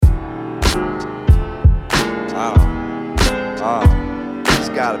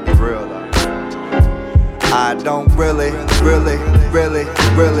gotta be real though. I don't really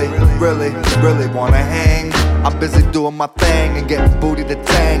wanna hang. I'm busy doing my thing and getting booty to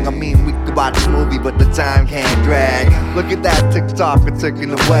tang. I mean, we could watch a movie, but the time can't drag. Look at that TikTok, it's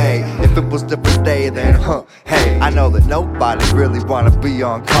taken away. If it was different day, then hey, I know that nobody really wanna be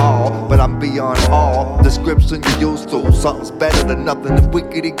on call, but I'm beyond all description you used to. Something's better than nothing than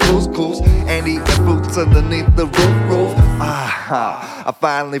wickedy couscous and eating fruits underneath the roof. I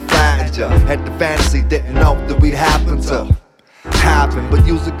finally flattened ya. Had the fantasy, didn't know that we'd happen to happen, but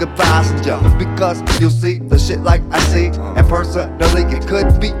use a good passenger, because you see the shit like I see, and personally it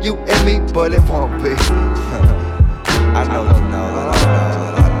could be you and me, but it won't be. I know you know that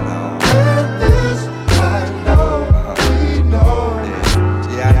I know. This I know, we know.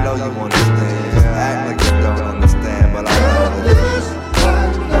 Yeah, I know you understand. Just act like you don't understand, but I know this I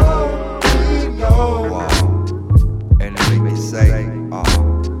know, we know. Wow. And it make me say,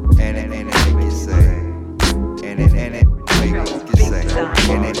 and it make me say, and it make me say.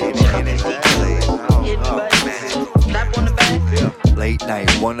 Late night,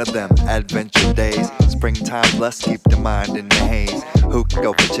 one of them adventure days. Springtime, let's keep the mind in the haze. Who can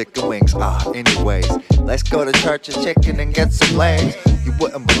go for chicken wings? Anyways, let's go to church and chicken and get some legs. You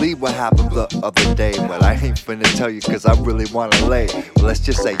wouldn't believe what happened the other day, but I ain't finna tell you cause I really wanna lay. Well, let's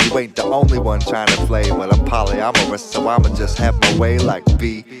just say you ain't the only one trying to play, but I'm polyamorous, so I'ma just have my way like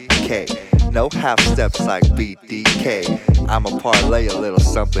BK. No half steps like BDK. I'ma parlay a little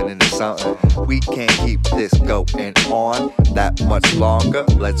something into something. We can't keep this going on that much longer.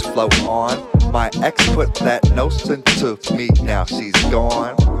 Let's float on. My ex put that notion to me, now she's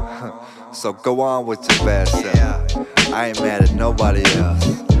gone. So go on with your best self. I ain't mad at nobody else.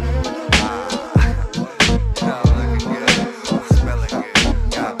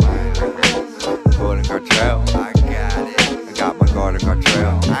 Gordon Gartrell. I got it. I got my Gordon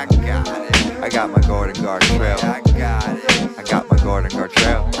Gartrell. I got it. I got my Gordon Gartrell. I got it. I got my Gordon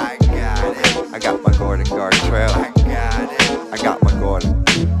Gartrell. I got it. I got my Gordon Gartrell. I got it. I got my Gordon.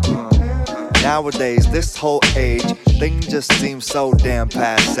 Nowadays, this whole age, things just seem so damn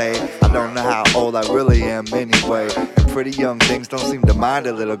passe. I don't know how old I really am anyway. And pretty young things don't seem to mind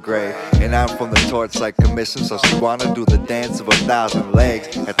a little gray. And I'm from the Torchlight Commission, so she wanna do the dance of 1,000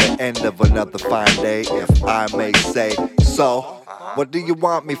 legs at the end of another fine day, if I may say so. What do you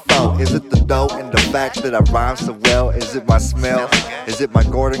want me for? Is it the dough and the fact that I rhyme so well? Is it my smell? Is it my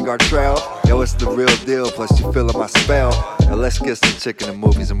Gordon Gartrell? Yo, it's the real deal, plus you feeling my spell. Now let's get some chicken and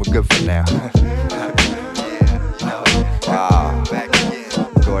movies and we're good for now. Wow,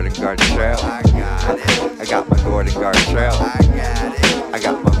 Gordon Gartrell. I got my Gordon Gartrell. I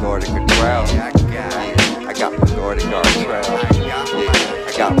got my Gordon Gartrell. I got my Gordon Gartrell.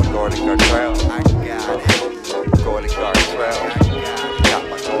 I got my Gordon Gartrell. Gordon Gartrell. Got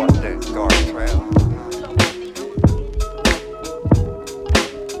my Gordon Gartrell.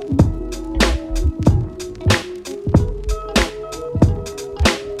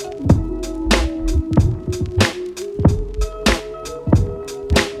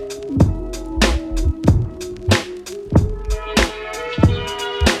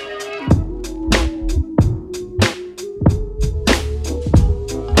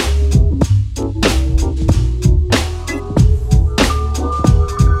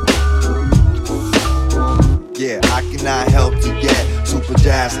 Not help to get super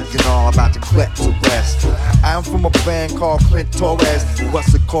jazz and all about to quit to rest. I'm from a band called Clint Torres.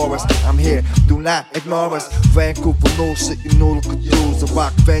 What's the chorus? I'm here, do not ignore us. Vancouver new shit you noodle could use. The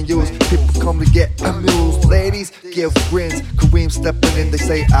rock venues, people come to get amused. Ladies give grins, Kareem stepping in, they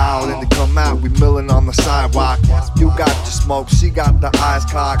say ow, then they come out, we milling on the sidewalk. You got your smoke, she got the eyes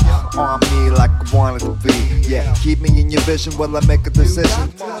cocked on me like I wanted to be. Yeah, keep me in your vision while I make a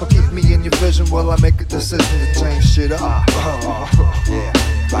decision. Or keep me in your vision while I make a decision to change shit up. Yeah,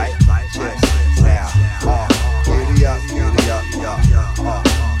 right, yes, now, giddy up,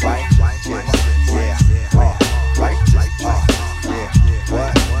 right, yes, yeah, right, yeah,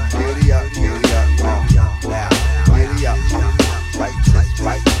 what, giddy up, now, giddy up,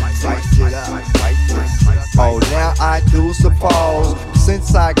 right, shit up, oh, now I do suppose,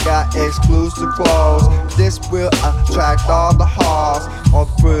 since I got exclusive clothes, this will attract all the hearts. All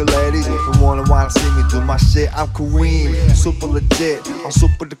the pretty ladies who wanna see me do my shit. I'm Kareem, super legit, I'm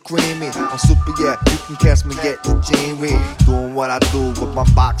super the creamy, I'm super, yeah, you can catch me at the gym. Doing what I do with my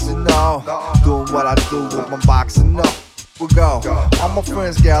boxing up, doing what I do with my boxing up. We go. All my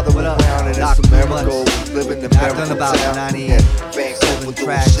friends gather around and it's a miracle. Living in miracle town. 97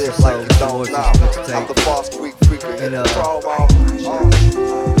 tracks shit like you don't know. I'm the False Creek freaker in the promo.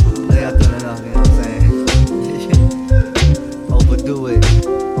 I've done enough, you know what I'm saying? Overdo it.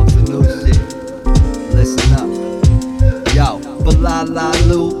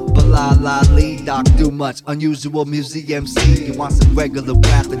 much. Unusual music MC. You want some regular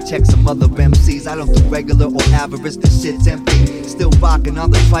rap and check some other MCs. I don't do regular or average, this shit's empty. Still rocking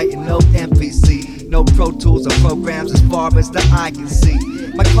on the fighting, no NPC. No Pro Tools or programs as far as the eye can see.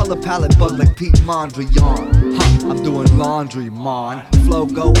 My color palette buzz like Pete Mondrian. I'm doing laundry, mon. Flow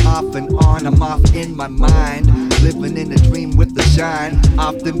go off and on, I'm off in my mind. Living in a dream with the shine.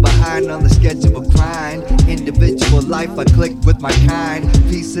 Often behind on the schedule of grind. Individual life, I click with my kind.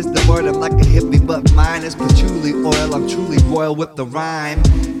 Peace is the word, I'm like a hippie, but mine is patchouli oil. I'm truly royal with the rhyme.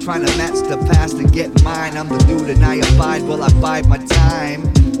 Trying to match the past and get mine. I'm the dude and I abide while I bide my time.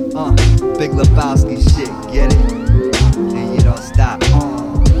 Big Lebowski shit, get it? And you don't stop.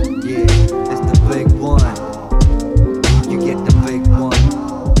 Yeah, it's the big one. You get the big one.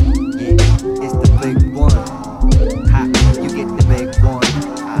 Yeah, it's the big one. Ha, you get the big one.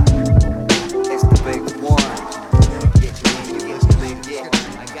 Ha, it's the big one. Yeah, you get the big, yeah,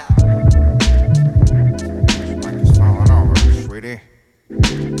 I got it. Like it's falling over, sweetie.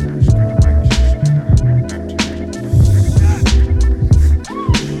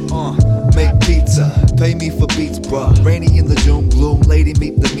 Make pizza, pay me for beats, bruh. Rainy in the June gloom, lady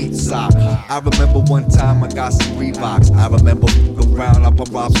meet the meat sock. I remember one time I got some Reeboks. I remember around up on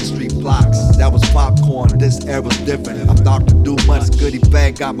Robson Street blocks. That was popcorn, this era's different. I'm Dr. Do Much, goodie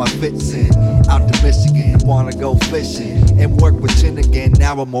bag, got my fits in. Out to Michigan, wanna go fishing. And work with chin again,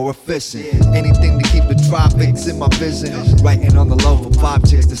 now I'm more efficient. Anything to keep the tropics in my vision. Writing on the low for pop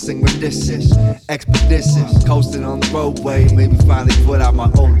chicks to sing renditions. Expedition, coasting on the roadway. Maybe finally put out my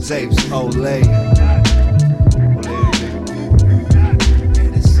old tapes, Olay.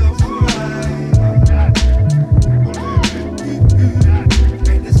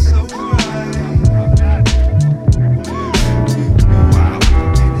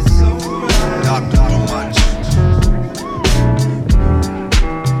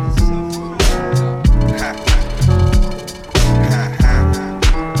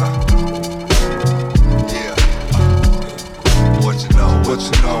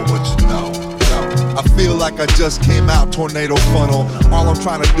 Like I just came out tornado funnel. All I'm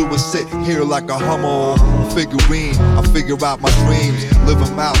trying to do is sit here like a Hummel figurine. I figure out my dreams, live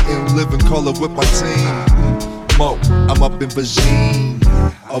them out in living color with my team. Mo, I'm up in Virginia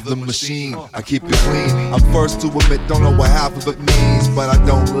of the machine. I keep it clean. I'm first to admit, don't know what half of it means, but I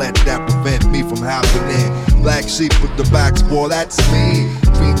don't let that prevent me from happening. Black sheep with the backs, boy, that's me.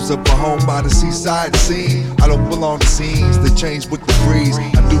 Dreams of a home by the seaside scene. I don't belong to scenes that change with the breeze.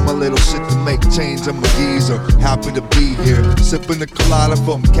 I do my little shit to make change. I'm a geezer, happy to be here. Sipping the colada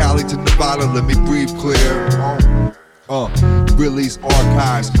from Cali to Nevada, let me breathe clear. Release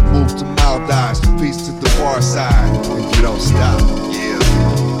archives, move to Maldives, peace to the far side, and you don't stop. Yeah.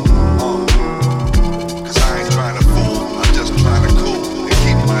 Cause I ain't trying to fool, I'm just trying to cool and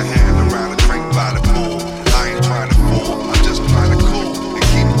keep my hand around a drink by the pool. I ain't trying to fool, I'm just trying to cool and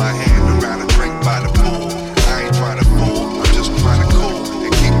keep my hand around a drink by the pool. I ain't trying to fool, I'm just trying to cool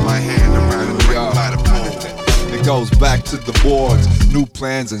and keep my hand around a drink by the pool. It goes back to the boards, new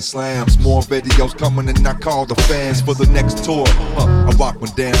plans and slams. More videos coming and I call the fans for the next tour. I rock my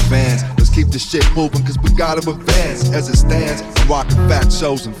damn Vans. Let's keep this shit moving cause we gotta advance. As it stands, I'm rocking fat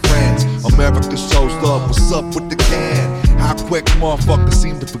shows in France. America shows love, what's up with the can? How quick motherfuckers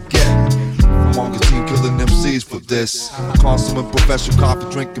seem to forget. I'm on your team killing MCs for this. A consummate professional coffee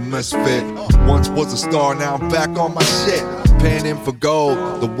drinking misfit. Once was a star, now I'm back on my shit. Paying in for gold,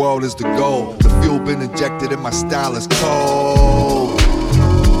 the world is the goal. The fuel been injected and my style is cold.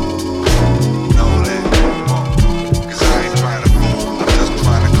 Know that, cause I ain't trying to fool, I'm just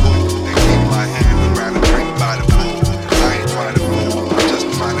trying to cool and keep my hand around a drink by the pool. I ain't trying to fool, I'm just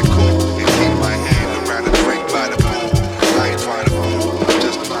trying to cool and keep my hand around a drink by the pool. I ain't trying to fool, I'm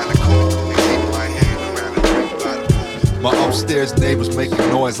just trying to cool and keep my hand around a drink by the pool. My upstairs neighbors making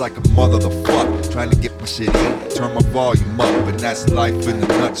noise like a mother the fuck. Trying to get my shit in, turn my volume up. And that's life in a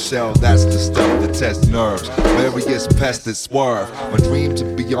nutshell, that's the stuff that tests nerves. Various pests that swerve. My dream to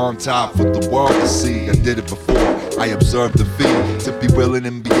be on top for the world to see. I did it before, I observed the fee. To be willing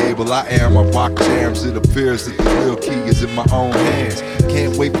and be able, I am. I rock jams, it appears that the real key is in my own hands.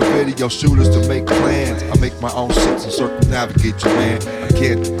 Can't wait for video shooters to make plans. I make my own shits and circumnavigate you, man. I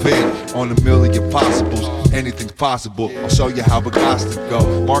can't depend on a million possibles. Anything's possible, I'll show you how it got to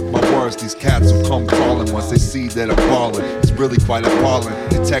go. Mark my words, these cats will come crawling once they see that I'm ballin'. It's really quite appalling.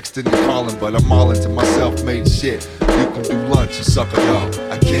 They're texting and calling, but I'm all into my self-made shit. You can do lunch and suck it up.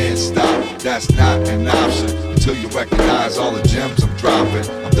 I can't stop, that's not an option. Until you recognize all the gems I'm dropping.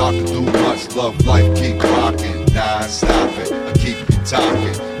 I'm Dr. Do Much, love life, keep rocking. Non-stop it, I keep you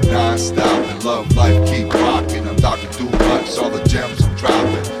talking. Non-stop and love life, keep rocking. I'm Dr. Do Much, all the gems I'm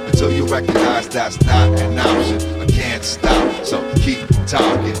dropping. until you recognize that's not an option. I can't stop, so keep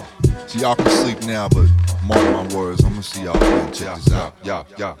talking. So y'all can sleep now, but mark my words, I'ma see y'all again. Check this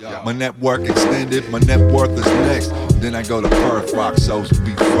out. My network extended, my net worth is next. Then I go to Perth, rock shows to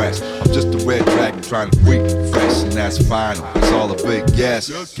be fresh. I'm just a red dragon trying to breathe fresh, and that's fine. It's all a big yes.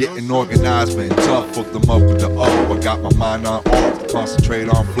 Getting organized, been tough, fuck the Moka to O. I got my mind on art, concentrate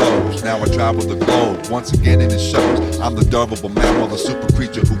on flows. Now I travel the globe, once again in the shows. I'm the durable mammal, the super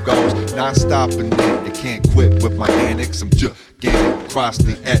creature who goes non-stop and then you can't quit with my antics. I'm gigantic, across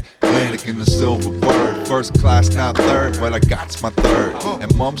the Atlantic in the silver bird. First class, not third, but I got's my third.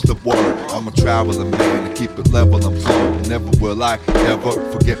 And mum's the word, I'm a traveling man. To keep it level, I'm flown. Never will I ever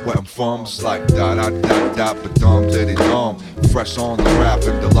forget where I'm from. It's like but dum diddy dum. Fresh on the rap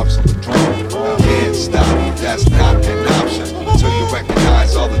and deluxe on the drum. Can't stop, that's not an option. Until you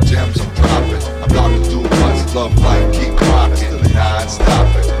recognize all the gems I'm dropping. I'm about to do much, love life, keep rocking.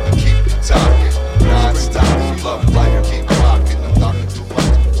 Non-stop it, and keep it talking. Non-stop, love life, keep rocking. I'm about to do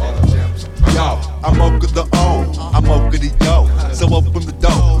much, all the gems I'm dropping. Yo, I'm Moka the O, I'm Moka the yo. So open the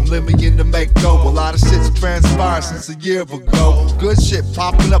door and let me in to make go. A lot of shit's transpired since a year ago. Good shit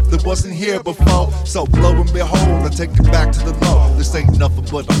popping up that wasn't here before. So lo and behold, I take it back to the low. This ain't nothing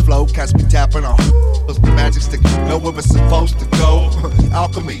but a flow. Catch me tapping on the magic stick, know where it's supposed to go.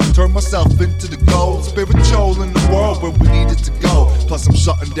 Alchemy, turn myself into the gold. Spiritual in the world where we needed to go. Plus I'm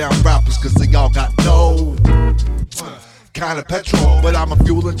shutting down rappers cause they all got no kind of petrol, but I'm a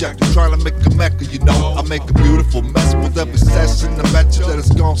fuel injector trying to make a mecca, you know. I make a beautiful mess with every session. I bet you that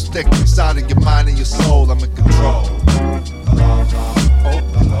it's gonna stick inside of your mind and your soul. I'm in control.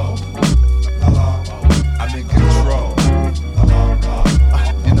 I'm in control.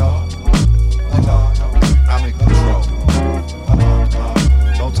 I'm in control.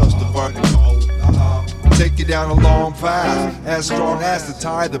 Don't touch the burning coal. Take you down a long path, as strong as the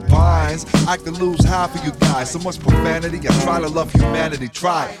tie that binds. I could lose half of you guys, so much profanity. I try to love humanity,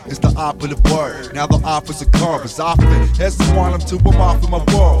 try is the operative word. Now the opposite curve is often as the quantum to I'm off in my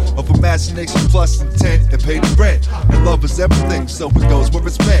world of imagination plus intent and pay the rent. And love is everything, so it goes where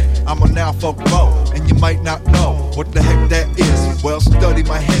it's meant. I'm a now folk mode, and you might not know what the heck that is. Well, study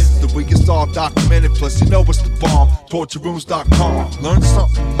my history, it's all documented. Plus, you know it's the bomb. Torturerooms.com. Learn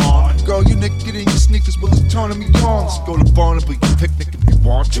something on. Girl, you naked in your sneakers, well, it's turning me on. Let's go to Barnaby, picnic if you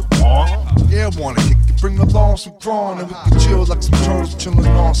want, you want. Yeah, I wanna kick it, bring along some prawn, and we can chill like some turtles chilling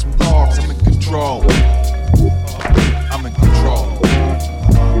on some logs. I'm in control. I'm in control.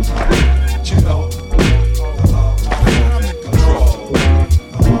 You know, I'm in control.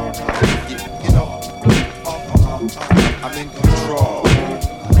 You know, I'm in control.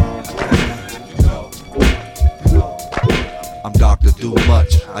 I'm Dr. Do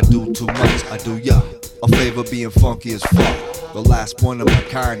Much, I do too much, I do ya a favor being funky as fuck. The last one of my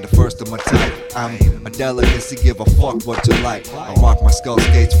kind, the first of my type. I'm a delicacy, give a fuck what you like. I rock my skull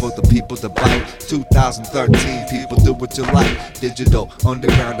skates for the people to bite. 2013, people do what you like. Digital,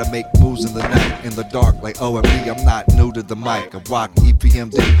 underground, I make moves in the night. In the dark, like OMD, I'm not new to the mic. I rock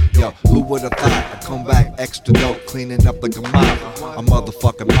EPMD, yo, who would've thought? I come back extra dope, cleaning up like a mop. A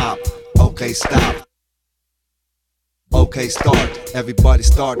motherfucking mop, okay stop. Okay, start. Everybody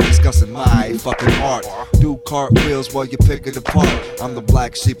start discussing my fucking art. Do cartwheels while you pick it apart. I'm the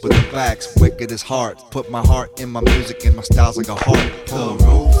black sheep with the backs, wicked as heart. Put my heart in my music and my style's like a heart. The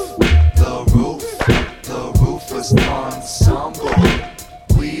roof is ensemble.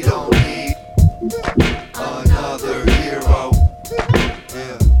 We don't need another hero.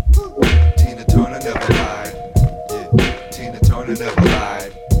 Yeah, Tina Turner never lied. Yeah, Tina Turner never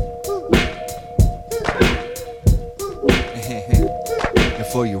lied.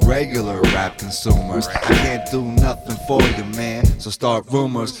 For you regular rap consumers, I can't do nothing for you, man. So start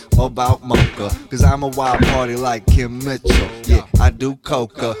rumors about Moka, cause I'm a wild party like Kim Mitchell. Yeah, I do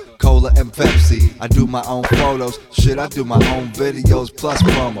Coca-Cola and Pepsi. I do my own photos, shit, I do my own videos plus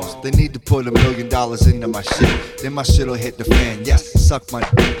promos. They need to put $1 million into my shit, then my shit'll hit the fan. Yes, suck my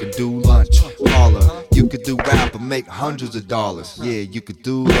dick and do lunch, holler. You could do rap and make hundreds of dollars. Yeah, you could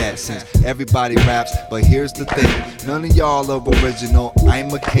do that since everybody raps. But here's the thing, none of y'all are original.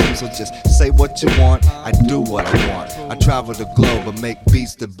 I'm a king, so just say what you want. I do what I want. I travel the globe and make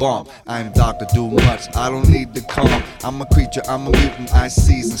beats that bump. I ain't Dr. Do Much, I don't need to come. I'm a creature, I'm a mutant, I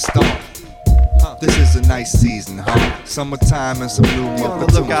seize and stomp. This is a nice season, huh? Summertime and some new Moka.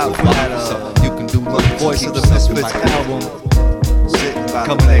 Look out for that, so you can do lunch. Voice of the Misfits album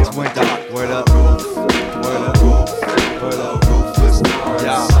coming next winter. Word up. Word up. Word up.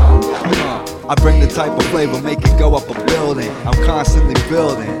 Yeah. I bring the type of flavor, make it go up a building. I'm constantly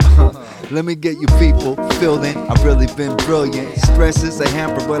building. Let me get you people filled in. I've really been brilliant. Stress is a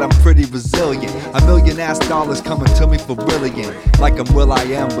hamper, but I'm pretty resilient. $1 million dollars coming to me for brilliant. Like I'm Will I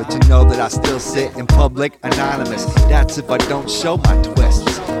Am, but you know that I still sit in public anonymous. That's if I don't show my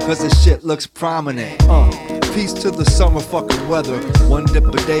twists, cause this shit looks prominent. Peace to the summer fucking weather. One dip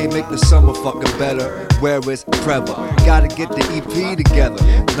a day make the summer fucking better. Where is Trevor? Gotta get the EP together.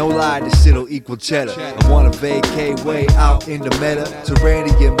 No lie, this shit'll equal cheddar. I wanna vacate way out in the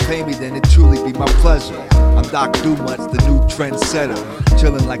Mediterranean. Pay me, then it truly be my pleasure. I'm Doc Domuts, the new trendsetter.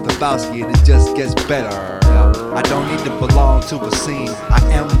 Chillin' like Lebowski and it just gets better. I don't need to belong to a scene, I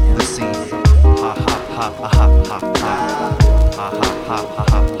am the scene. Ha ha ha ha ha ha ha. Ha ha ha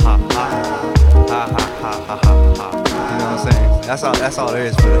ha ha ha ha. Ha ha ha ha ha ha. You know what I'm saying? That's all there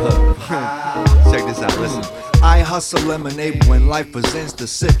is for the hook. Check this out, listen. I hustle lemonade when life presents the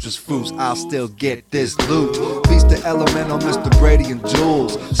citrus fruits. I'll still get this loot. Beats the elemental, Mr. Brady and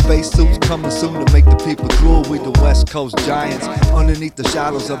Jules. Spacesuits coming soon to make the people drool. We the West Coast giants underneath the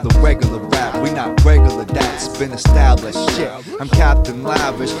shadows of the regular rap. We not regular, that's been established. Shit, I'm Captain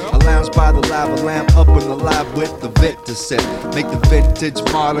Lavish. I lounge by the lava lamp up in the lab with the vit to sip. Make the vintage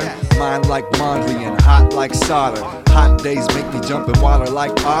modern, mine like Mondrian and hot like solder. Hot days make me jump in water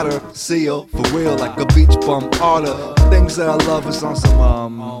like otter. Seal, for real, like a beach bum order. Things that I love is on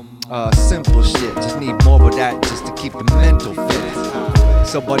some simple shit. Just need more of that just to keep the mental fit.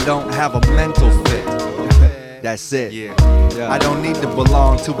 So I don't have a mental fit. That's it. I don't need to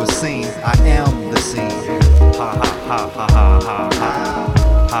belong to a scene. I am the scene. Ha ha ha ha ha ha ha.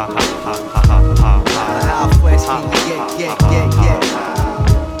 Ha ha ha ha ha ha ha. How fresh can you get? Ha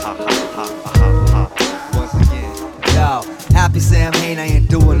ha ha ha ha. Once again, yo, happy Sam Hain, I ain't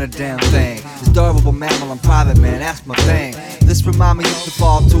doing a damn thing. This durable mammal, I'm private, man, that's my thing. This remind me of the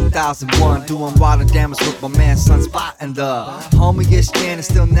fall 2001. Doing water damage with my man Sunspot and the homie-ish and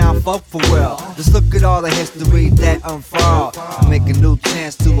still now folk for real. Just look at all the history that unfurled. I make a new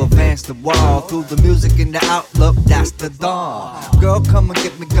chance to advance the world. Through the music and the outlook, that's the dawn. Girl, come and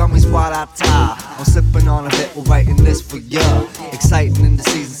get me gummies while I tie. I'm sipping on a bit, we're writing this for ya. Exciting in the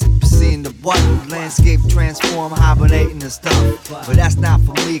season, seeing the white landscape transform, hibernating and stuff. But that's not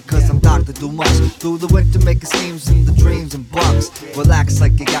for me, cause I'm Dr. Do Much. Through the winter, making schemes in the dreams and bucks. Relax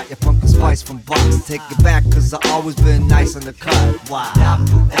like you got your pumpkin spice from Bucks. Take it back, cause I always been nice on the cut. Why?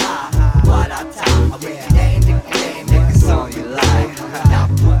 Make a song you like.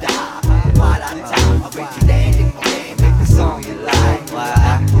 Make a song you like.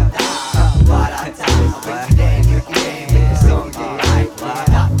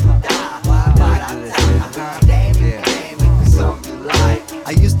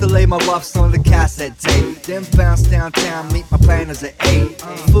 I used to lay my roughs on the cassette tape, then bounce downtown, meet my planners at 8.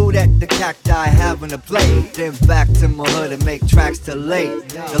 Food at the cacti, having a plate. Then back to my hood and make tracks till late.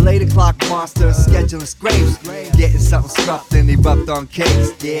 The 8 o'clock monster, scheduling scrapes, getting something scruffed and erupt on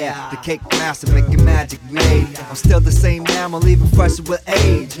cakes. Yeah, the cake master making magic made. I'm still the same now, I'm leaving fresher with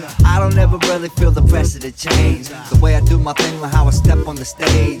age. I don't ever really feel the pressure to change. The way I do my thing or how I step on the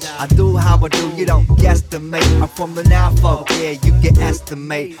stage. I do how I do, you don't guesstimate. I'm from the now folk, yeah, you can estimate.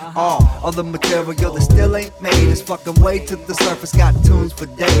 All other material that still ain't made is fucking way to the surface. Got tunes for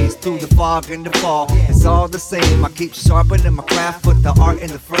days through the fog and the fall. It's all the same. I keep sharpening my craft, put the art in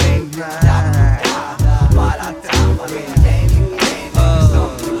the frame.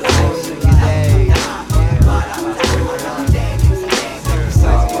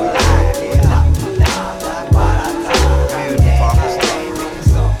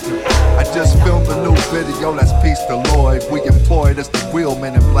 I just filmed a new video, that's Peace to Lloyd. We employed as the real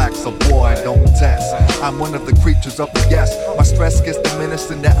men in black, so boy, don't test. I'm one of the creatures of the yes. My stress gets diminished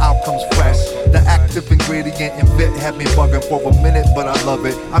and the outcome's fresh. The active ingredient in bit had me bugging for a minute, but I love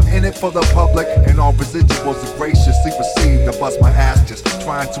it. I'm in it for the public, and all residuals are graciously received. I bust my ass just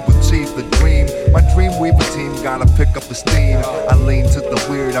trying to achieve the dream. My dream weaver team gotta pick up the steam. I lean to the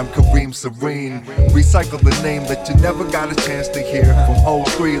weird, I'm Kareem Serene. Recycle the name that you never got a chance to hear. From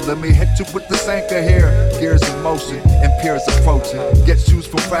 03, let me hit you with the anchor here. Gears in motion and peers approaching. Get shoes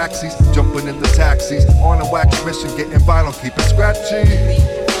from Praxis, jumping in the taxis. On a wax mission, getting vinyl, keep it scratchy.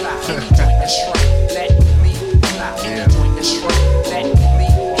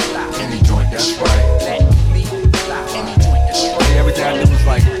 Any joint, that's right. Everything I do is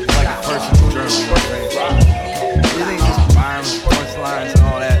like a personal journal. It ain't just rhymes, punchlines, and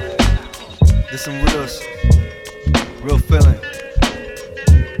all that. There's some real feeling.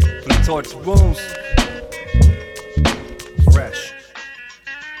 For the torch rooms, fresh.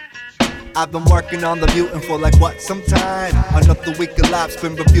 I've been working on the mutant for like what, some time. Another week elapsed,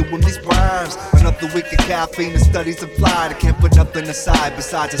 been reviewing these rhymes. Another week of caffeine and studies applied. I can't put nothing aside,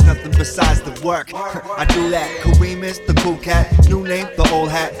 besides there's nothing besides the work. I do that. Kareem is the cool cat, new name, the old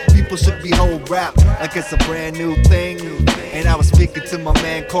hat. People should behold rap like it's a brand new thing. And I was speaking to my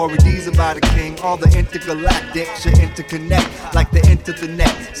man Corey D's about a king. All the intergalactic should interconnect like the internet.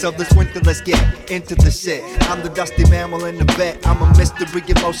 So this winter let's get into the shit. I'm the dusty mammal in the vet. I'm a mystery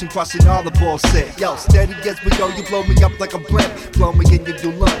emotion crushing all the bullshit. Yo, steady as we go, you blow me up like a blimp. Blow me and you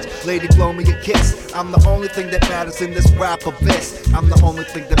do lunch, lady blow me a kiss. I'm the only thing that matters in this rap abyss. I'm the only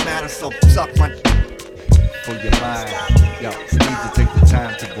thing that matters, so suck my for your mind. Yo, you need to take the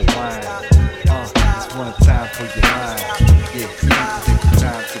time to rewind. It's one time for your mind. Yeah, you need to take the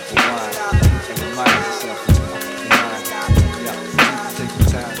time to rewind and remind yourself of your mind. Yo, you need to take the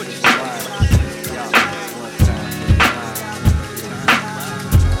time to rewind. Yo, it's one time for your mind.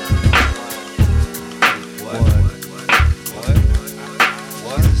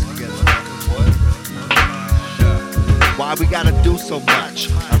 Why we gotta do so much?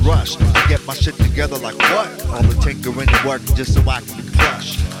 I rush to get my shit together like what? All the tinkering and work just so I can be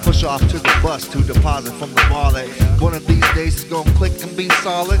plush. Push off to the bus to deposit from the wallet. One of these days it's gonna click and be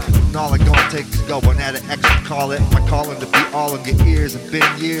solid. And all it gonna take is going at it extra, call it. My calling to be all in your ears and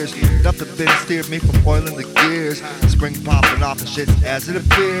been years. Nothing been steered me from oiling the gears. Spring popping off and shit as it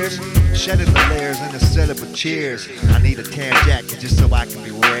appears. Shedding the layers in the setup of cheers. I need a tan jacket just so I can be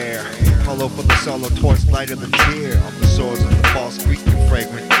rare. Hollow for the solo torch lighter than tear. On the shores of the false creek and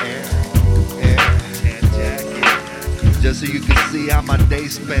fragrant air. Tan jacket. Just so you can see how my day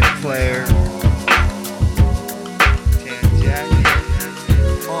spent, player. Tan jacket.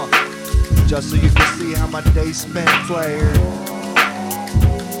 Just so you can see how my day spent, player.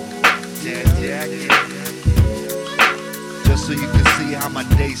 Tan jacket. Just so you can see how my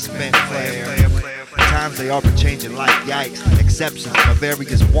day spent, player. Times they are changing like yikes. Exceptions for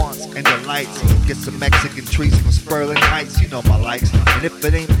various wants and delights. Get some Mexican treats from Sperling Heights, you know my likes. And if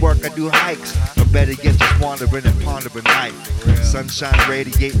it ain't work, I do hikes. Or better yet, just wandering and pondering life. Sunshine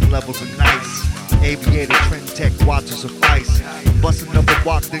radiating levels of nice. Aviator, trend tech, watches of ice. Busting up a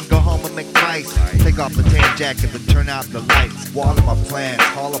walk, then go home and make rice. Take off the tan jacket and turn out the lights. Water my plants,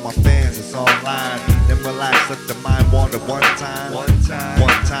 all of my fans, it's online. Then relax, let the mind wander one time. One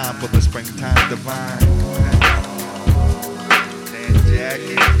time for the springtime divine. Tan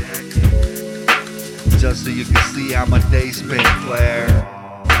jacket. Just so you can see how my day spent, player.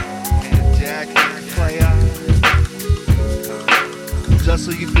 Tan jacket, player. Just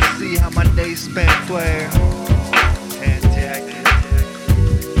so you can see how my day spent, player. Tan jacket.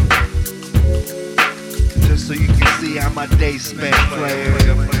 Just so you can see how my day spent, player.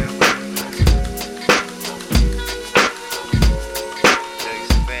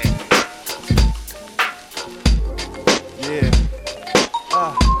 Yeah.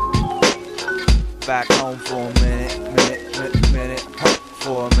 Back home for a minute,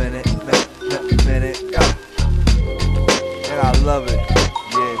 for a minute. And I love it,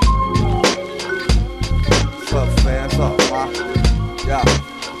 yeah. What's up, fam? What's up, ma? Yeah.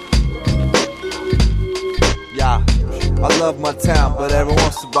 I love my town, but every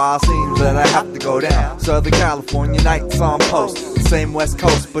once in a while seems that I have to go down. Southern California nights on post, same West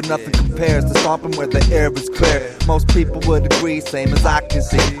Coast, but nothing compares to stomping where the air is clear. Most people would agree, same as I can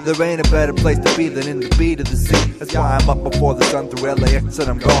see. There ain't a better place to be than in the beat of the sea. That's why I'm up before the sun through LAX and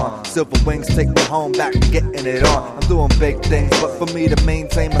I'm gone. Silver wings take me home, back to getting it on. I'm doing big things, but for me to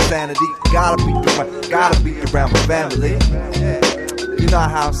maintain my sanity, gotta be around my family. You know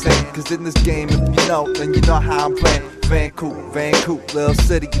how I'm saying, cause in this game, if you know, then you know how I'm playing. Vancouver, little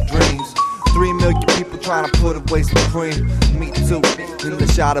city of dreams. 3 million people trying to put away supreme. Me too, in the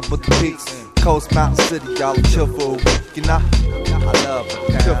shot up with the peaks. Coast Mountain City, y'all chill for a week, you know. I love my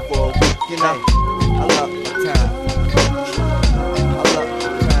town. Chill for a week, you know. I love my town. I love my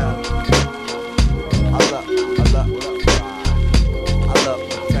town. I love my town. I love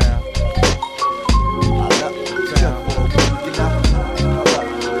my town. Chill for a week, you know. I love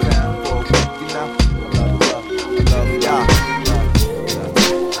my town for a week, you know. I love y'all.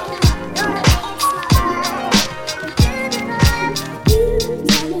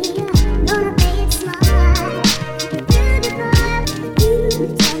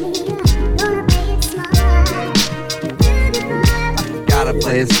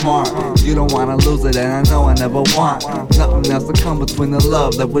 Play it smart, you don't wanna lose it, and I know I never want nothing else to come between the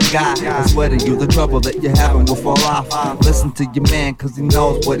love that we got. I swear to you, the trouble that you're having will fall off. Listen to your man, cause he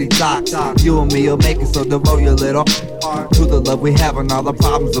knows what he talks. You and me will make it, so devote your little to the love we have, and all the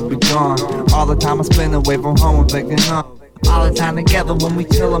problems will be gone. All the time I spend away from home and thinking, All the time together when we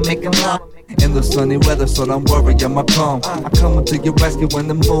chillin' making love. In the sunny weather, so don't worry, I'm a calm. I'm coming to your rescue when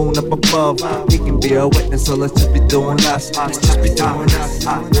the moon up above. He can be a witness, so let's just be doing us. Let's just be doing us.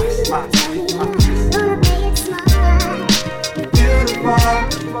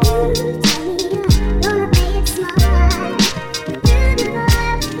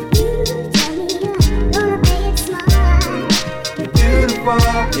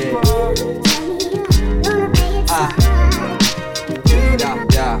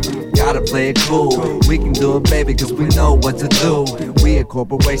 Gotta play it cool. We can do it, baby, cause we know what to do. We a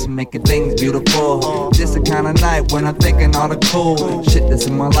corporation making things beautiful. This the kind of night when I'm thinking all the cool shit that's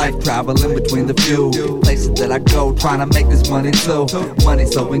in my life, traveling between the few places that I go, trying to make this money too. Money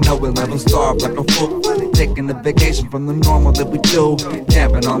so we know we'll never starve like a fool. Taking a vacation from the normal that we do.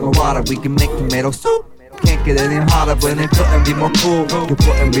 Camping on the water, we can make tomato soup. Can't get any harder, but it couldn't be more cool. You're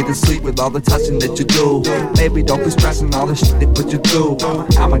putting me to sleep with all the touching that you do. Baby, don't be stressing all the shit they put you through.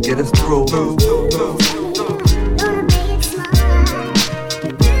 I'ma get us through.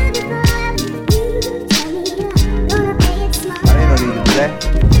 I ain't no need to that.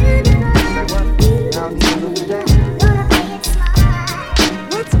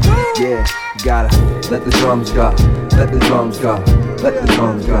 Yeah, you gotta let the drums go. Let the drums go. Let the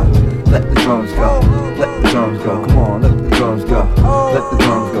drums go. Let the drums go. Let the drums go. Come on, let the drums go. Let the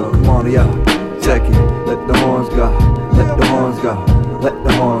drums go. Come on, yo. Check it. Let the horns go. Let the horns go. Let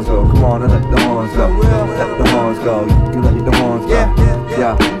the horns go. Come on and let the horns go. Let the horns go. You can let the horns go.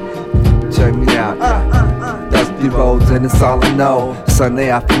 Yeah. Check me out. Dusty roads and it's all I know. Sunday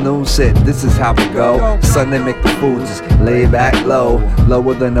afternoon shit, this is how it go. Sunday make the food just lay back low.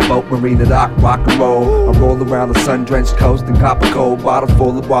 Lower than a boat, marina dock, rock and roll. I roll around the sun-drenched coast and copper cold. Bottle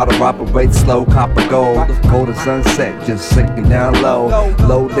full of water, operate slow, copper gold. Golden sunset, just sinking down low.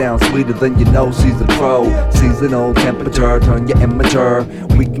 Low down, sweeter than you know, she's a pro. Seasonal temperature, turn you immature.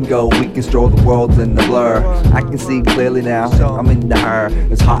 We can go, we can stroll, the world's in the blur. I can see clearly now, I'm into her.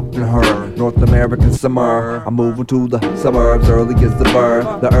 It's hot in her, North American summer. I'm moving to the suburbs, early as the bird.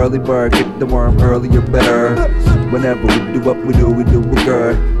 The early bird, get the worm earlier better. Whenever we do what we do it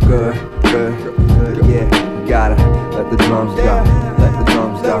good, good, good, good, yeah. You gotta let the drums go, let the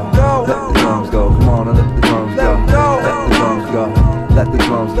drums go, let the drums go. Come on and let the drums go, let the drums go, let the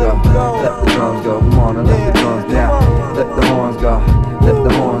drums go, let the drums go. Come on and let the drums down, let the horns go, let the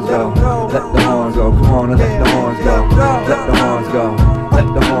horns go, let the horns go. Come on and let the horns go, let the horns go, let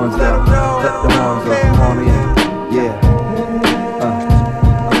the horns go, let the horns go. Come on, yeah.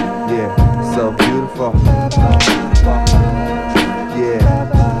 Yeah, so beautiful. Yeah,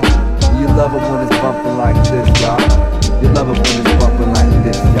 you love it when it's bumping like this, y'all. You love it when it's bumping like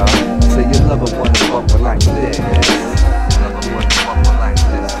this, y'all. Say you love it when it's bumping like this. You love it when it's bumping like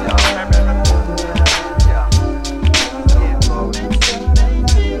this, y'all.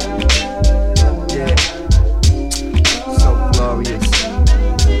 Yeah, so glorious.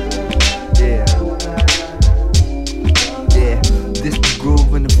 Yeah. This the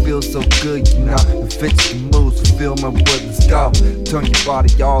groove and it feels so good, you know. It fits the moves, feel my words go. Turn your body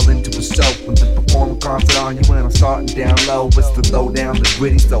all into a show. When the perform a concert on you when I'm starting down low. It's the low down, the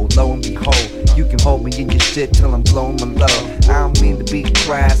gritty, so lo and behold, you can hold me in your shit till I'm blowing my load. I don't mean to be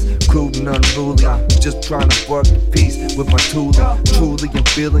crass, crude and unruly. I'm just trying to work the piece with my tooling. Truly I'm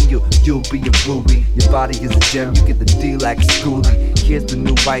feeling you, you'll be a ruby. Your body is a gem, you get the D like a schoolie. Here's the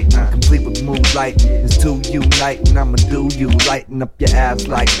new writing, complete with moonlight. It's too uniting, I'ma do you. Lighten up your ass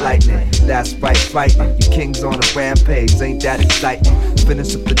like lightning. That's right, fighting. You kings on a rampage, ain't that exciting?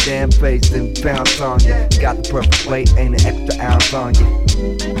 Finish up the damn face, then bounce on you. Got the perfect weight, ain't an extra ounce on you.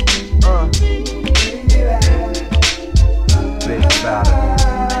 Big about it.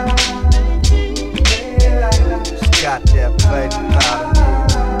 Just got that baby powder.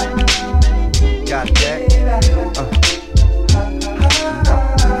 Got that.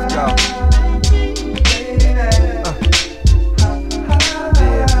 Let's go.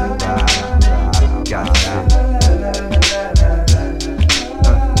 Got that.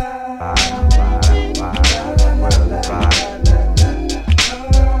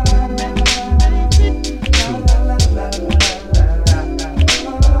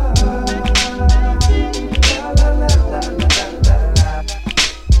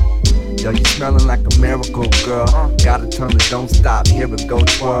 Yo, you smelling like a miracle, girl. Got a tongue that don't stop, here it go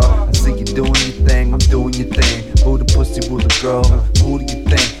twirl. I see you doing your thing, I'm doing your thing. Who the pussy, who the girl? Who do you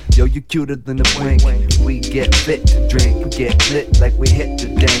think? Yo, you cuter than a wink. We get fit to drink, we get lit like we hit the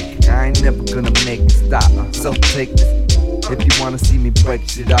dink. I ain't never gonna make it stop, so take this. If you wanna see me break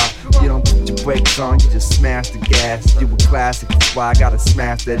shit off, you don't put your brakes on, you just smash the gas. You a classic, that's why I gotta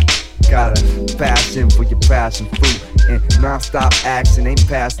smash that. got a passion for your passion fruit, and non-stop action ain't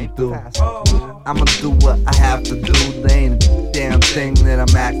passing through. I'ma do what I have to do. There ain't a damn thing that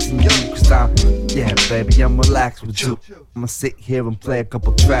I'm asking you, cause yeah baby, I'm relaxed with you. I'ma sit here and play a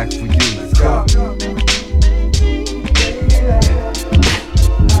couple tracks for you. Let's go.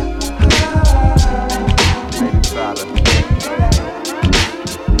 Baby Prada.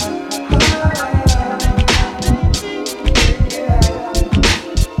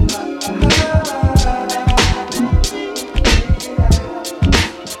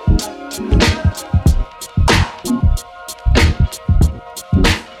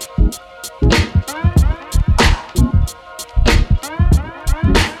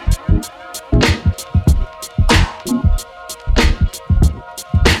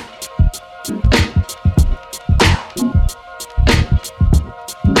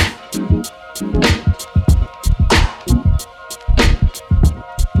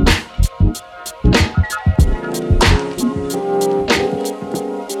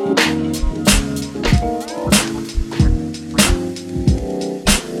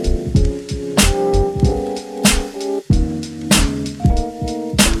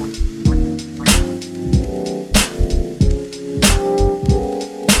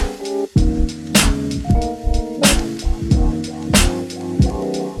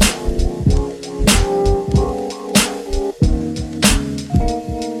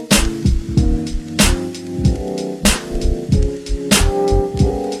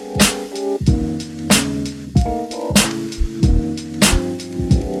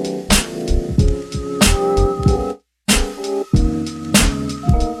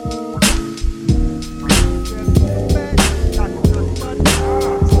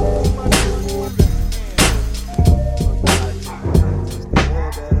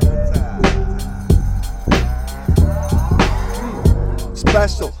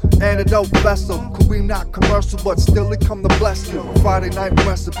 Special, antidote vessel. Kareem not commercial, but still it come to bless you. Friday night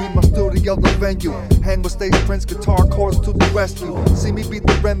recipe, my studio the venue. Hang with stage prince, guitar chords to the rescue. See me be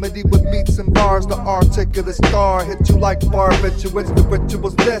the remedy with beats and bars. The articulate star hit you like barbiturates. The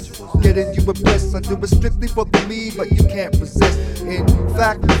ritual's this, getting you with bliss. I do it strictly for the me, but you can't resist. In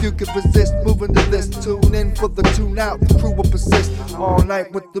fact, if you can resist moving to this, tune in for the tune out. The crew will persist all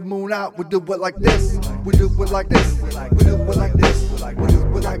night with the moon out. We do it like this. We do it like this. We do it like this. We do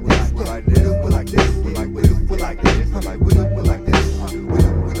it like this. We do it like this. We do it like this. We do it like this. We do it like this. We do it like this.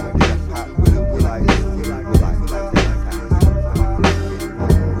 We do it like this.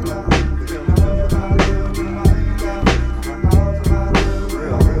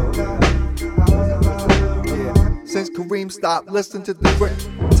 Since Kareem stopped listening to the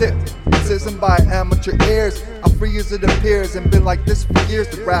tip, isn't by amateur ears. I'm free as it appears and been like this for years.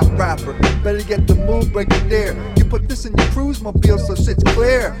 The rapper, better get the move, break it there. You put this in your cruise mobile so shit's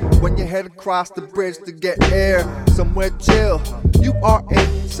clear. When you head across the bridge to get air, somewhere chill. You are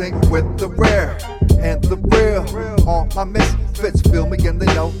in sync with the rare and the real. All my misfits feel me and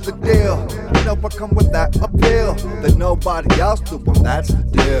they know the deal. You know I come with that appeal that nobody else do, and that's the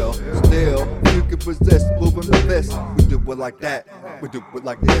deal. Still, you can resist moving to this. We do it like that. We do it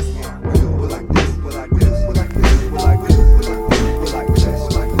like this. We do it like this. We like this. We like this. We like this. We like this.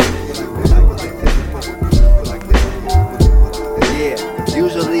 We like this. We like this. Yeah,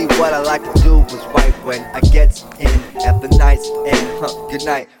 usually what I like to do is right when I get in at the night's end. Good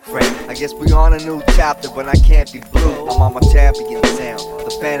night, friend. I guess we on a new chapter, but I can't be blue. I'm on my champion sound,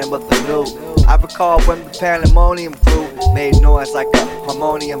 the phantom of the new. I recall when the pandemonium grew, made noise like a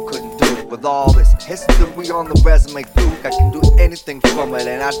harmonium couldn't do. With all this history on the resume, Duke, I can do anything from it,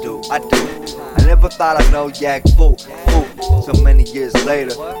 and I do. I never thought I'd know Yak Fu. So many years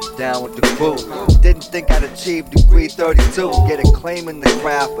later, down with the crew. Didn't think I'd achieve degree 32, get a claim in the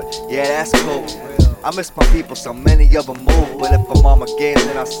craft, but yeah, that's cool. I miss my people, so many of them move. But if I'm on my game,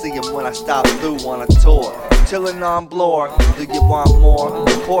 then I see them when I stop through on a tour. Chillin' on bloor, do you want more?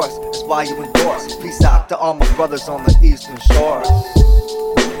 Of course, that's why you endorse. Peace out to all my brothers on the eastern shores.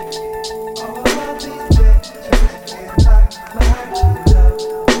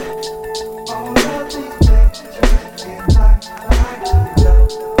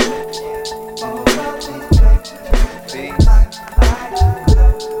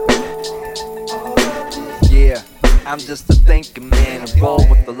 I'm just a thinking man and roll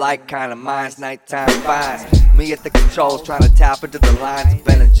with the light kind of minds. Nighttime finds me at the controls trying to tap into the lines of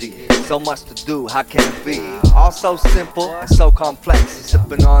energy. So much to do, how can it be? All so simple and so complex.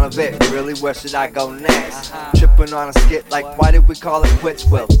 Sipping on a bit, really where should I go next? Tripping on a skit like why did we call it quits?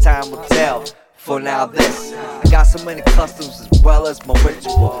 Well, time will tell. For now this, I got so many customs as well as my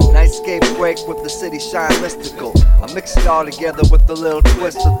ritual. Nightscape break with the city shine mystical. I mix it all together with a little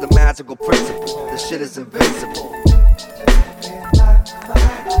twist of the magical principle. This shit is invincible.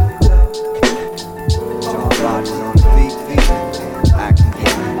 John Rogers on the beat.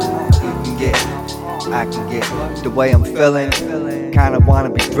 I can get the way I'm feeling. Kinda wanna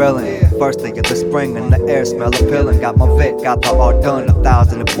be drilling. First day of the spring and the air smell appealing. Got my Vic, got the all done,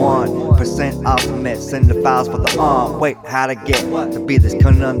 1001% ultimate. Send the files for the arm. Wait, how'd I get to be this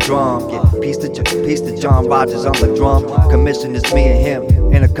conundrum? Get piece to John Rogers on the drum. Commission is me and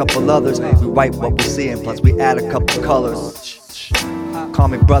him and a couple others. We write what we see and plus we add a couple colors. Call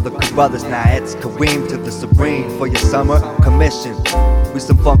me brother, Carruthers, now it's Kareem to the Supreme for your summer commission. We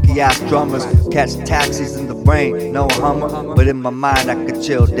some funky ass drummers, catch taxis in the rain, no Hummer, but in my mind I could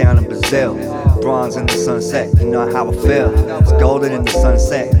chill down in Brazil. Bronze in the sunset, you know how I feel. It's golden in the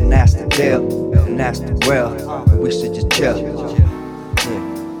sunset, and that's the deal, and that's the real. We should just chill.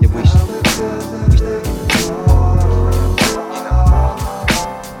 Yeah, we should.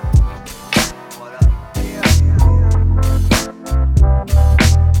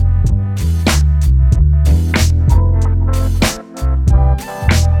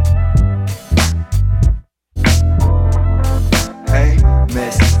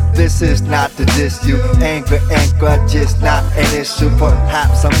 This is not to diss you. Anger and grudges not an issue.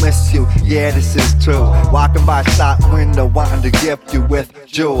 Perhaps I miss you, yeah, this is true. Walking by shop window wanting to gift you with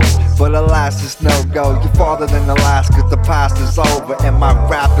jewels, but alas it's no go. You're farther than the last cause the past is over and my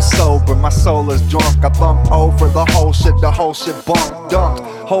rap is sober. My soul is drunk, I thump over the whole shit bunk dunk.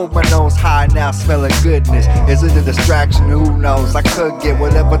 Hold my nose high now smelling goodness. Is it a distraction? Who knows? I could get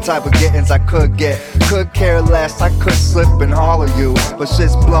whatever type of gettings I could get. Could care less, I could slip and holler you, but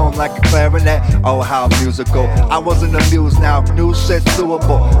shit's blown like a clarinet. Oh how musical. I wasn't amused now, new shit's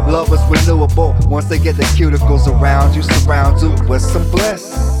doable. Love is renewable. Once they get the cuticles around you, surround you with some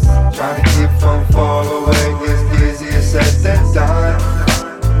bliss. Trying to keep from far away is easier said than done.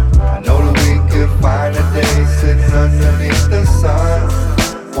 I know that we could find a day sitting underneath the sun.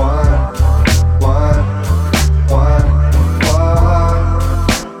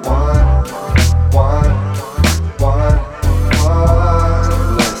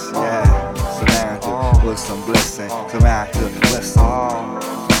 Some blessing, come out to listen.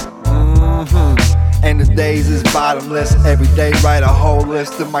 And the days is bottomless. Every day write a whole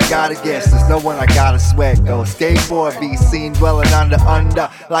list of my gotta guess. There's no one I gotta sweat. Go skateboard, be seen dwelling under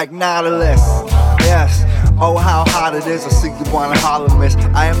like Nautilus. Yes. Oh how hot it is, I see you wanna holler miss.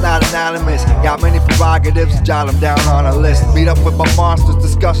 I am not anonymous, got many prerogatives, jot them down on a list. Meet up with my monsters,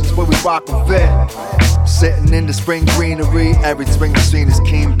 discussions where we rock and fit. Sitting in the spring greenery, every spring machine is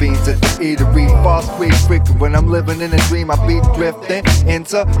keen beans at the eatery. False creek freaking when I'm living in a dream, I be drifting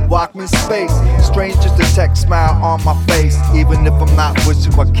into Walkman space. Strangers detect smile on my face, even if I'm not with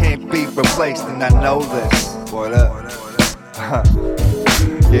you, I can't be replaced, and I know this. What up?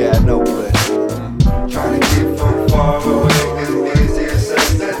 Yeah, I know this. Trying to keep from far away is easier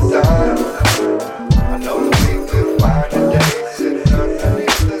said than done. I know that we could find a day sitting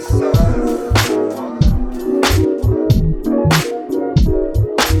underneath the sun.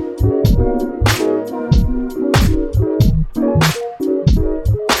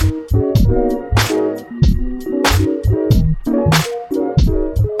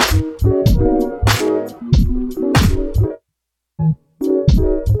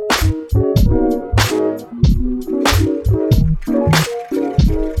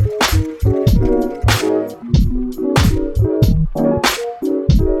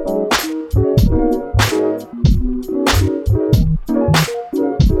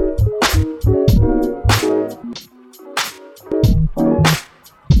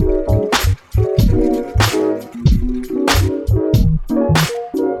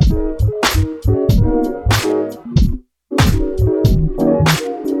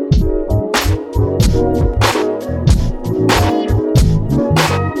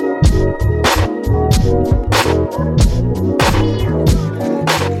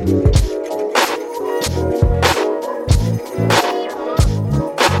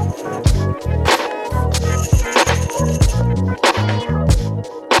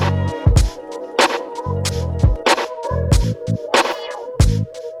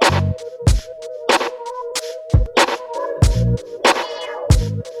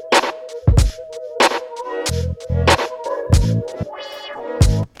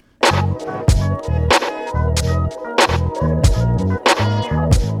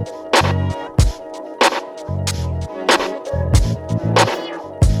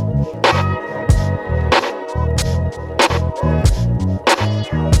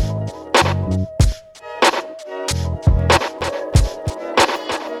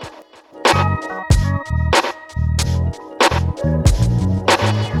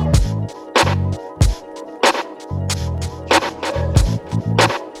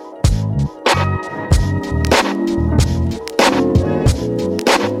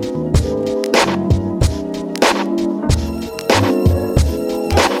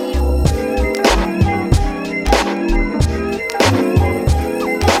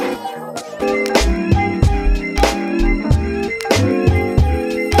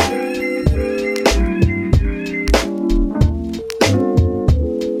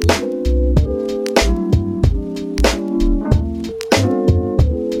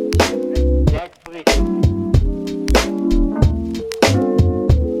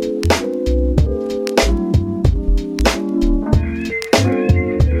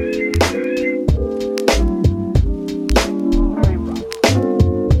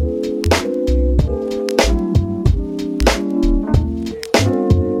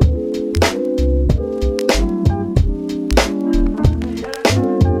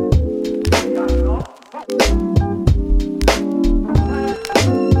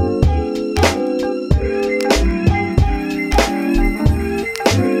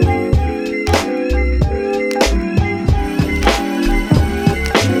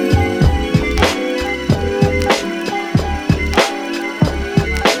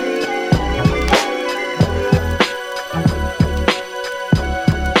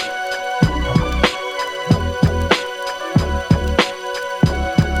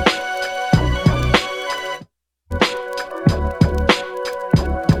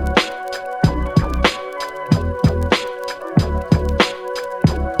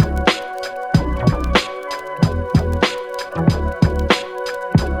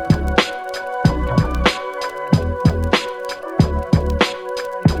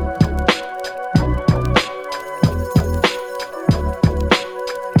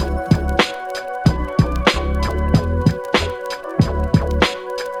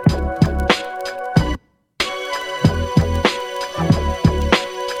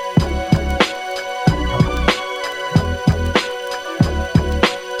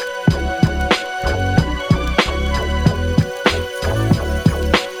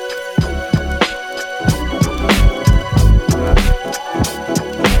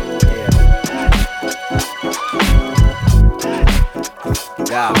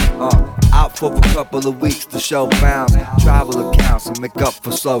 Out for a couple of weeks to show bounds, travel accounts and make up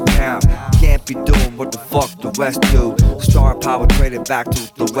for slow count. Can't be doing what the fuck the rest do. Star power traded back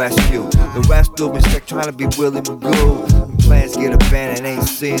to the rescue. The rest do me sick trying to be Willie Magoo. Plans get abandoned, ain't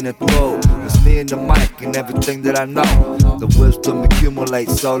seeing it through. It's me and the mic and everything that I know. The wisdom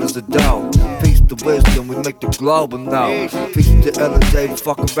accumulates, so does the dough. Peace to wisdom, we make the global know. Peace to LJ, we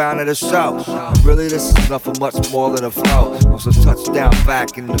fuck around at a show. Really, this is nothing much more than a flow. Once a touchdown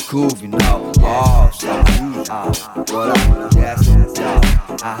back in the groove, you know. Oh, so, what up? Yes, yo,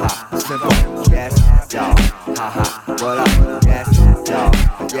 simple, yes, yo, what up? Yes, yo,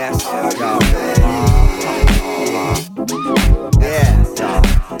 yes, yo, yeah, yo,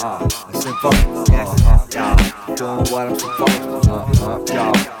 simple, yes, yo, doing what I'm supposed to, yo,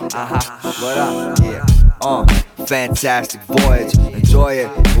 what up? Yeah. Fantastic voyage, enjoy it.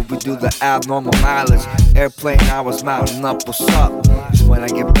 When we do the abnormal mileage, airplane hours mounting up, what's up? Cause when I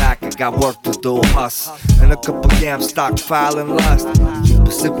get back, I got work to do, hustle. And a couple yams stockpiling lust. Keep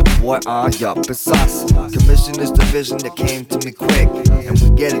it simple, boy, yup, it's us. Commission is the vision that came to me quick. And we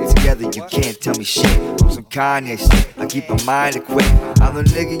get it together, you can't tell me shit. I'm some Kanye shit, I keep my mind equipped. I'm the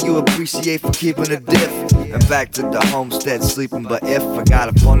nigga you appreciate for keeping a diff. And back to the homestead sleeping, but if I got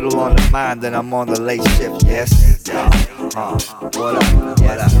a bundle on the mind, then I'm on the late shift, yes, yo, what up,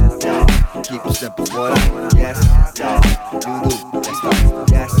 yo, keep it simple, what up, yes, yo, you do,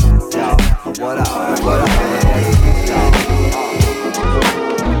 yes, yo, what up, what up,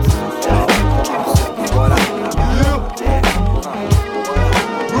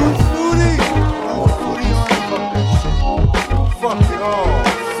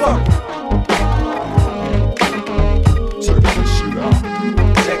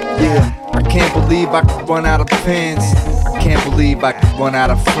 I can't believe I could run out of pens. I can't believe I could run out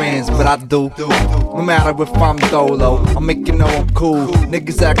of friends, but I do. No matter if I'm dolo, I'm making know I'm cool.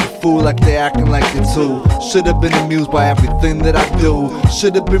 Niggas acting fool like they acting like they too. Should've been amused by everything that I do.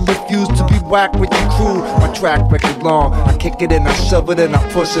 Should've been refused to be whacked with your crew. My track record long, I kick it and I shove it and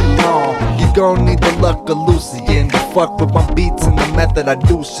I push it along. You gon' need the luck of Lucian to fuck with my beats and the method I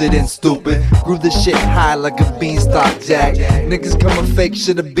do shit in, stupid. Grew this shit high like a beanstalk jack. Niggas coming fake,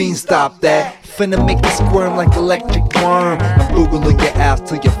 should've been stopped that. Finna make you squirm like electric worm. I'm boogling your ass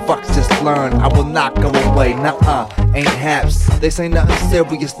till your fucks just learn. I will not go away, nuh-uh, ain't haps. This ain't nothing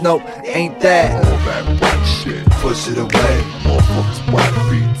serious, nope, ain't that. All that whack shit, Push it away, motherfuckers whack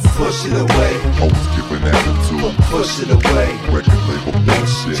beats. push it away, Always giving attitude. push it away, Record label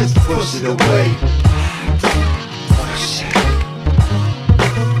bullshit. just push it away. Push it.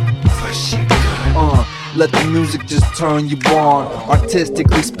 Push it. Let the music just turn you on.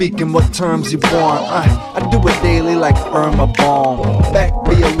 Artistically speaking, what terms you want. I do it daily like Irma Bomb. Back,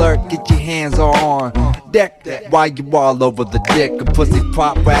 be alert, get your hands on deck. While you all over the dick. A pussy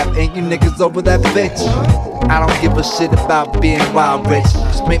pop rap, ain't you niggas over that bitch? I don't give a shit about being wild rich.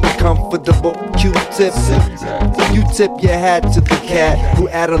 Just make me comfortable, Q-tip. You tip your hat to the cat who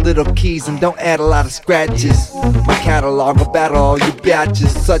add a little keys and don't add a lot of scratches. My catalog will battle all you bitches.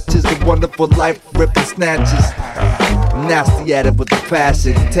 Such is the wonderful life, ripping snatches. I'm nasty at it with the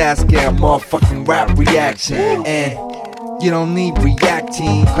passion. Task and motherfucking rap reaction. And you don't need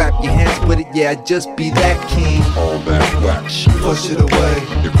reacting. Clap your hands with it, yeah, just be that king. All that whack shit. Push it away,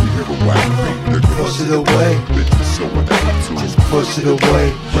 If you hear a whack beat, nigga, push it away, bitches showing attitude. just push it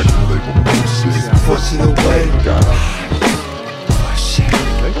away, Record label bullshit. push it away. Got Push it.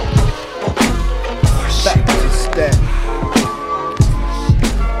 Back to the step.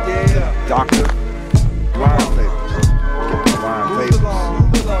 Yeah, doctor. Rhyme papers. Get the rhyme papers.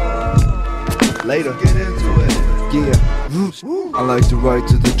 Later. Get into it. Yeah. I like to write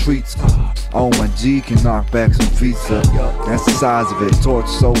to the treats. Oh, my G can knock back some pizza. That's the size of it. Torch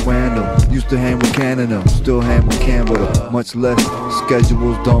so random. Used to hang with Canada, still hang with Canada. Much less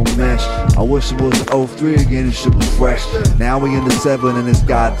schedules don't mesh. I wish it was 03 again and shit was fresh. Now we in the 7 and it's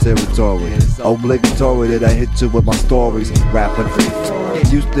God territory. Obligatory that I hit you with my stories. Rapping.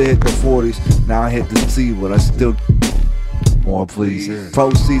 Used to hit the 40s, now I hit the T, but I still more please.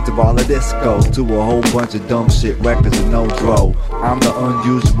 Proceeds of all of this go to a whole bunch of dumb shit records and no throw. I'm the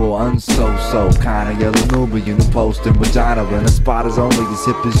unusual, unso-so kind of yellow Nubian who post in vagina when the spot is only as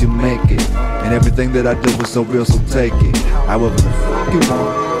hip as you make it. And everything that I do is so real, so take it. However the fuck you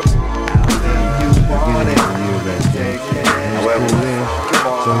want. So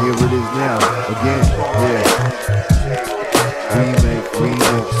here it is now, again, yeah. Remake.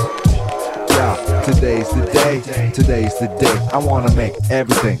 Yeah, today today's the day, today's the day. I wanna make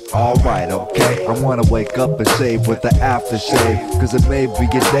everything alright, okay? I wanna wake up and shave with the aftershave, cause it may be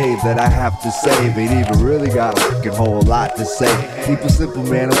a day that I have to save. Ain't even really got a fucking whole lot to say. Keep it simple,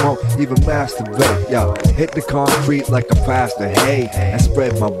 man, I won't even masturbate. Yo, hit the concrete like a pastor, hey, and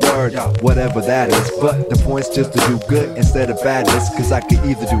spread my word, whatever that is. But the point's just to do good instead of badness, cause I can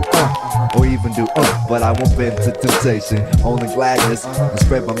either do or even do but I won't bend to temptation, only gladness, and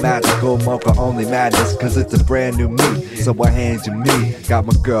spread my magical Moka only madness, cause it's a brand new me, so I hand you me. Got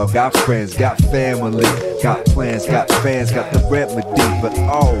my girl, got friends, got family, got plans, got fans, got the remedy, but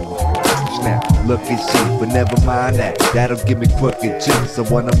snap, look at you, but never mind that, that'll give me crooked cheeks. So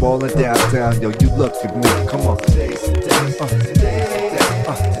when I'm rolling downtown, yo, you look at me, come on.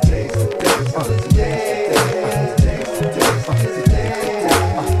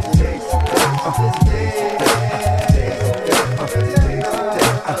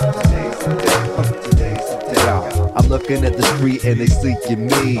 I'm looking at the street and they seeking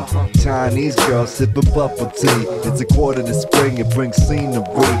me. Chinese girls sipping bubble tea. It's a quarter to spring, it brings scenery.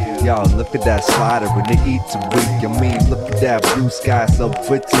 Y'all look at that slider and they eat to reek. I mean, look at that blue sky so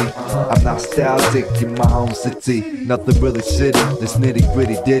pretty. I'm nostalgic in my home city. Nothing really shitty, this nitty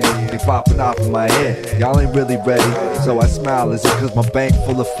gritty ditty be popping off in my head. Y'all ain't really ready, so I smile. Is it cause my bank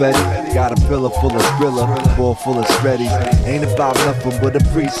full of Fetty? Got a pillow full of Skrilla, bowl full of shreddies. Ain't about nothing but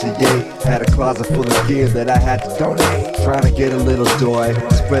appreciate. Had a closet full of gear that I had to donate. Trying to get a little joy,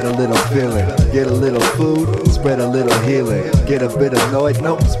 spread a little feeling. Get a little food, spread a little healing. Get a bit annoyed,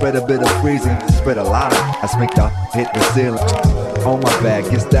 nope, spread a bit of freezing. Spread a lot, I smacked up, hit the ceiling. On my back,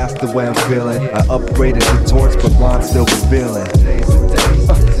 guess that's the way I'm feeling. I upgraded the torch, but blonde still revealing.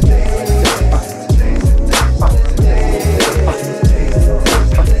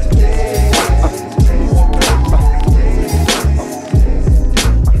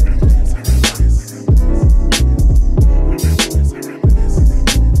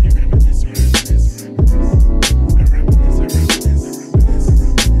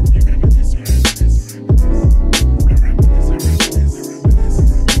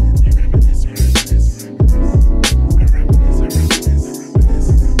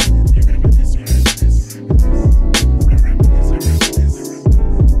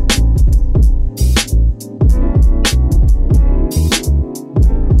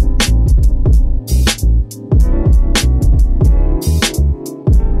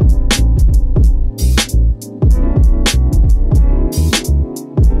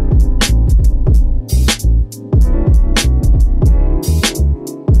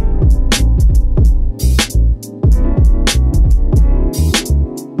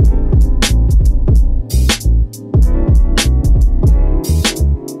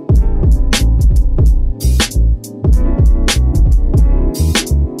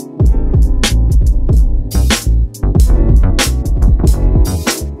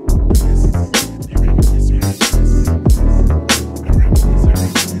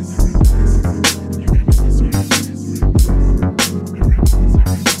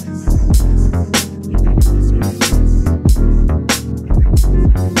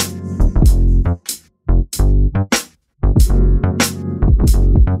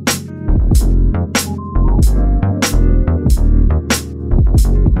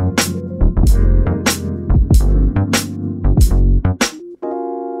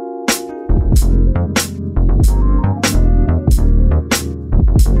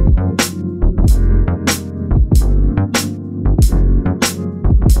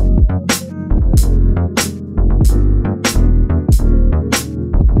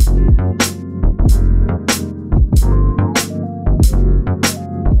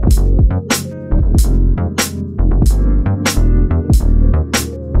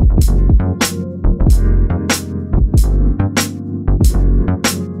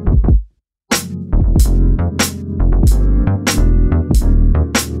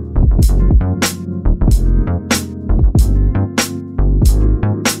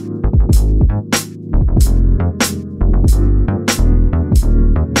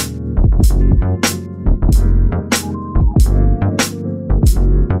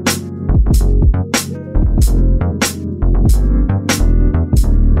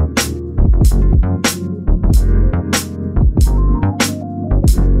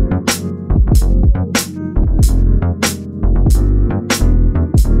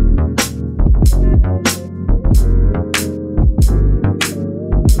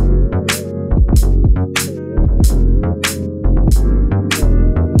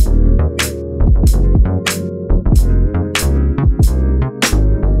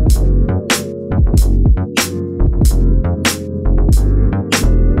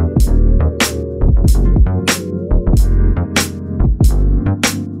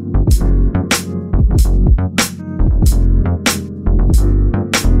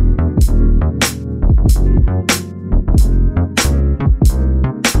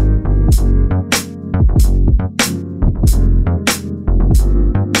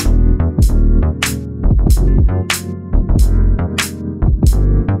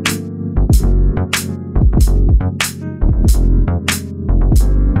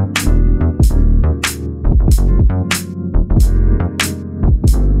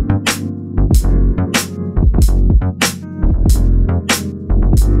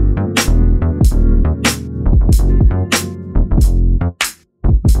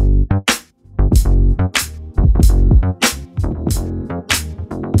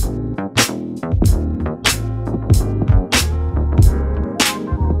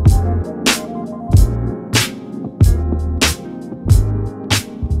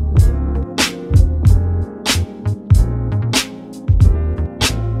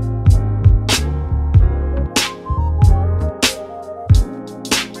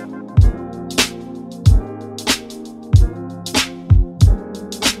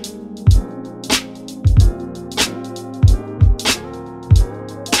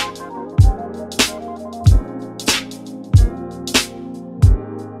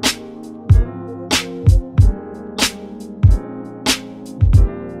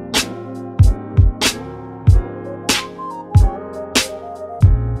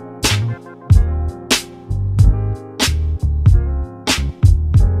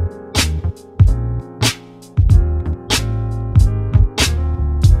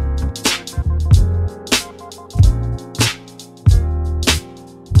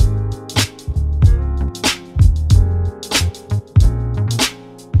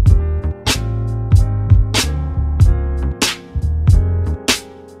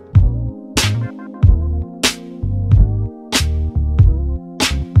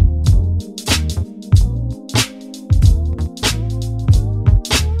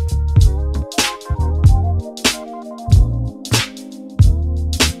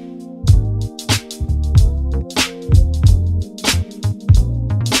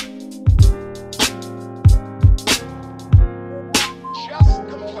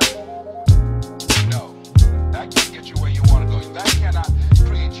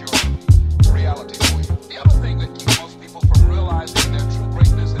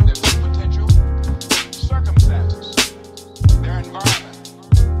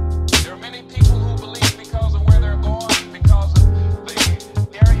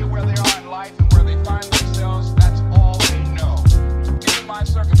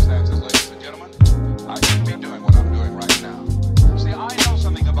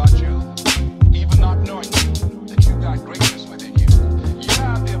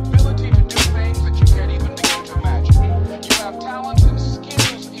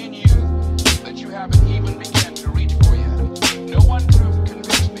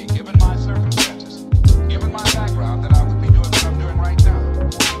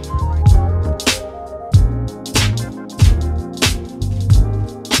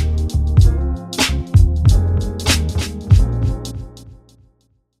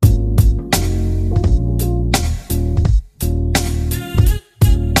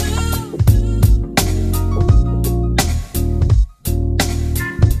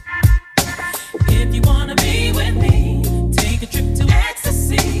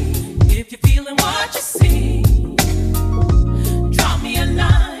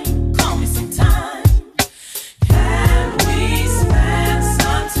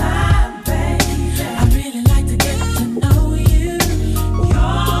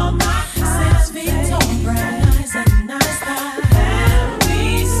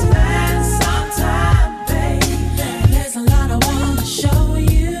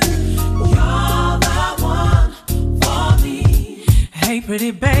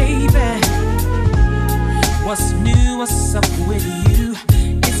 Pretty baby, what's new, what's up with you?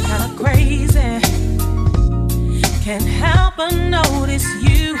 It's kinda crazy, can't help but notice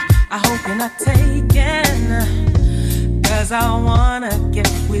you. I hope you're not taken, 'cause I wanna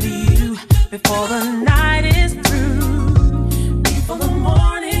get with you before the night is through. Before the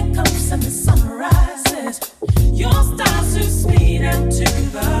morning comes and the sun rises, your style's too sweet down to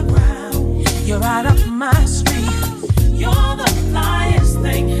the ground. You're right up my street, you're the flyest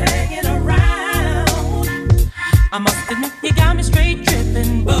thing hanging around. I must admit you got me straight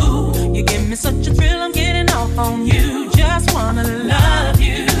tripping, boo. You give me such a thrill, I'm getting off on you. Just wanna love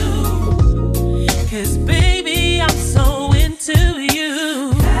you, 'cause baby I'm so into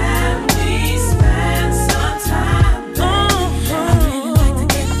you. Can we spend some time, baby? I really like to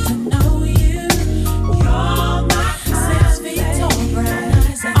get to know you. You're my 6 feet tall, brown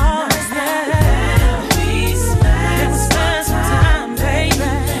eyes and nice hair. Can we spend some time,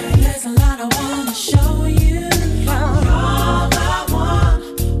 baby? There's a lot I wanna show you. You're the one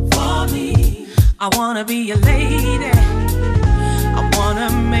for me. I wanna be a lady, I wanna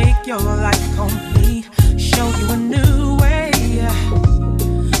make your life complete, show you a new way,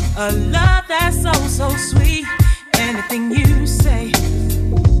 a love that's so, so sweet. Anything you say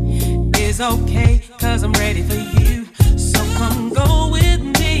is okay, 'cause I'm ready for you. So come go with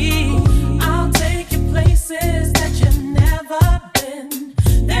me, I'll take you places that you've never been.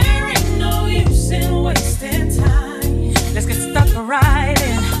 There ain't no use in wasting time. Let's get stuck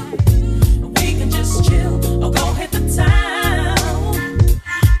riding, we can just chill or go hit the town.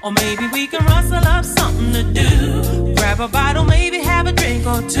 Or maybe we can rustle up something to do, grab a bottle, maybe have a drink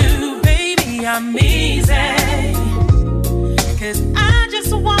or two. Baby, I'm easy, 'cause I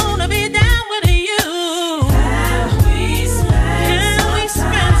just wanna be down with you. Can we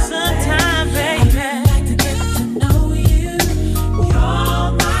spend some time, baby? I really like to get to know you. You're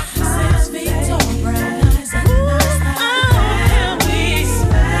my 6 feet tall, brown eyes and nice hair. Can we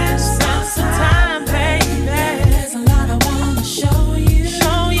spend some time, baby? There's a lot I wanna show you.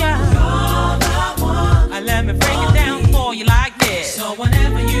 You're the one. Let me break it down for you like this. So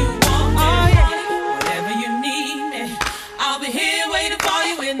whenever you want me, whenever you need me, I'll be here waiting for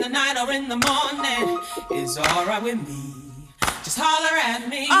you in the night or in the morning. It's alright with me. Just holler at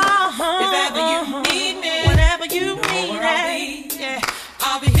me if ever you need me. Whenever you need me, yeah,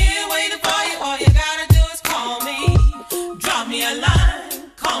 I'll be here waiting for you. All you gotta do is call me, drop me a line.